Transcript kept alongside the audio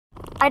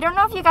I don't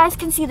know if you guys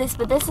can see this,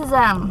 but this is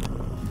a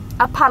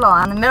puddle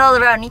on the middle of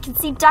the road, and you can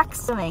see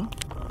ducks swimming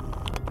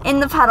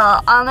in the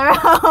puddle on the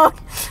road.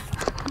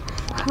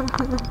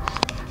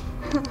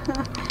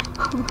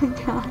 Oh my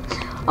god.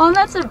 Oh, and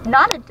that's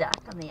not a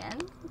duck on the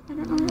end. I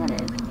don't know what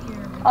that is.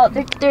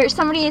 Oh,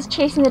 somebody is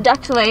chasing the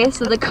ducks away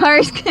so the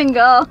cars can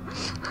go.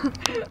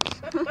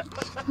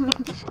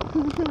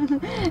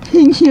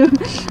 Thank you.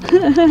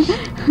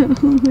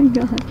 Oh my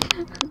god.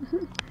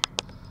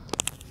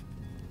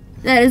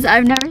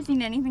 I've never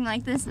seen anything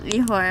like this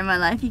before in my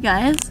life, you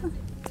guys.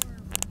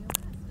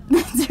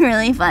 That's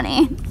really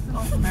funny.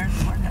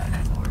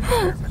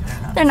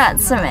 They're not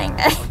swimming.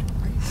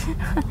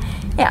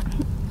 Yeah.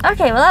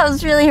 Okay, well that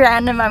was really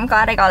random. I'm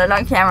glad I got it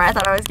on camera. I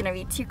thought I was going to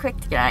be too quick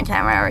to get on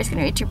camera, or it was going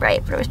to be too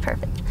bright, but it was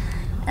perfect.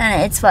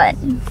 And it's what?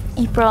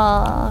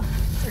 April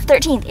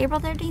 13th. April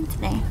 13th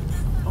today.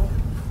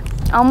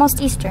 Almost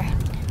Easter.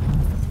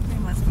 They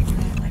must be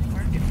doing like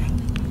work.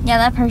 Yeah,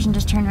 that person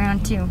just turned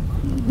around too.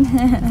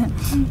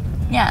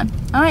 Yeah.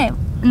 Alright.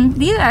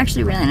 These are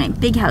actually really nice.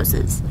 Big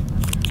houses.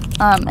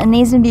 And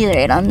these would be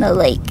right on the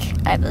lake,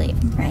 I believe.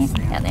 Right?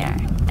 Yeah, they are.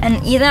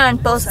 And either on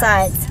both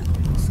sides.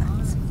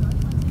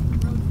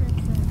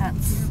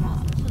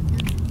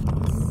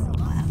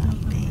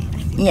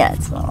 Yeah,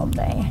 it's Swallow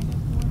Bay.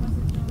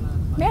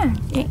 Yeah.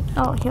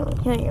 Oh, here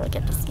you'll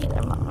get to see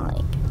them on the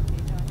lake.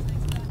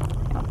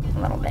 Oh, a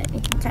little bit.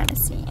 You can kind of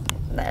see.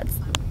 That's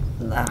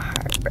the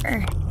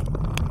harbor.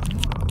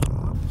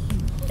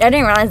 I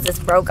didn't realize this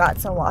road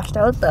got so washed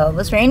out though. It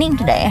was raining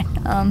today.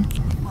 Well,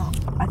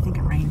 I think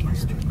it rained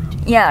yesterday too.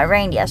 Yeah, it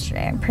rained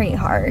yesterday. Pretty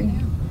hard.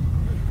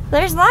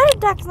 There's a lot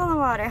of ducks on the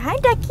water. Hi,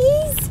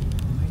 duckies.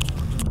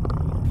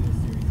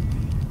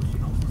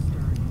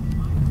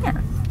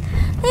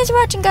 Thanks for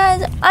watching,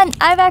 guys.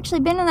 I've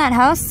actually been in that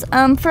house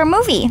for a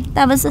movie.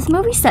 That was this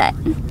movie set.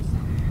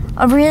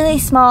 A really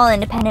small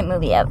independent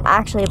movie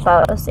actually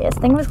about Osseous. I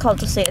think it was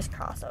called Osseous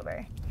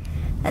Crossover.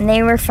 And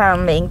they were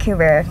from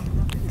Vancouver.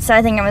 So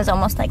I think it was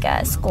almost like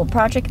a school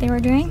project they were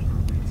doing.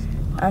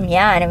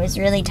 Yeah, and it was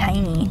really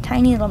tiny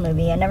little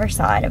movie. I never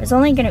saw it. It was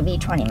only going to be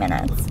 20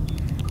 minutes.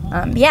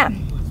 Yeah,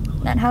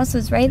 that house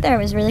was right there.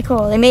 It was really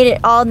cool. They made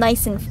it all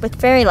nice and with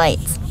fairy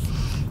lights.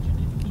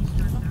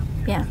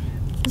 Yeah.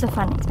 It was a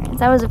fun experience.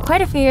 That was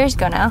quite a few years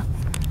ago now.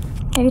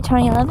 Maybe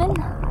 2011?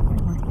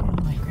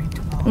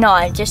 No,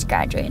 I just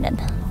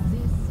graduated.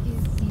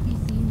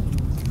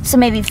 So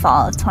maybe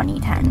fall of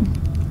 2010.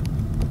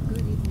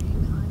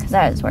 Because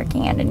I was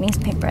working at a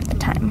newspaper at the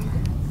time.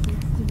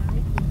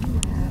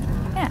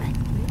 Yeah.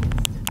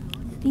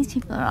 These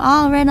people are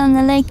all right on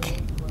the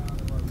lake.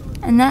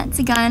 And that's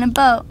a guy on a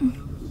boat.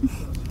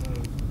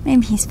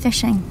 Maybe he's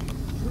fishing.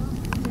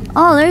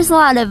 Oh, there's a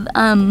lot of,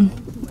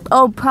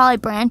 probably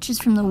branches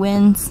from the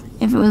winds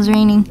if it was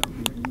raining.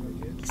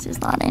 There's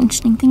a lot of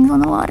interesting things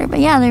on the water. But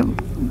yeah, the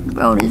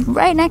road is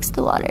right next to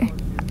the water.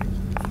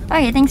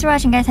 Okay, thanks for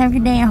watching, guys. Have a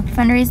good day. I hope you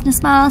find a reason to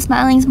smile.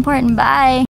 Smiling is important. Bye.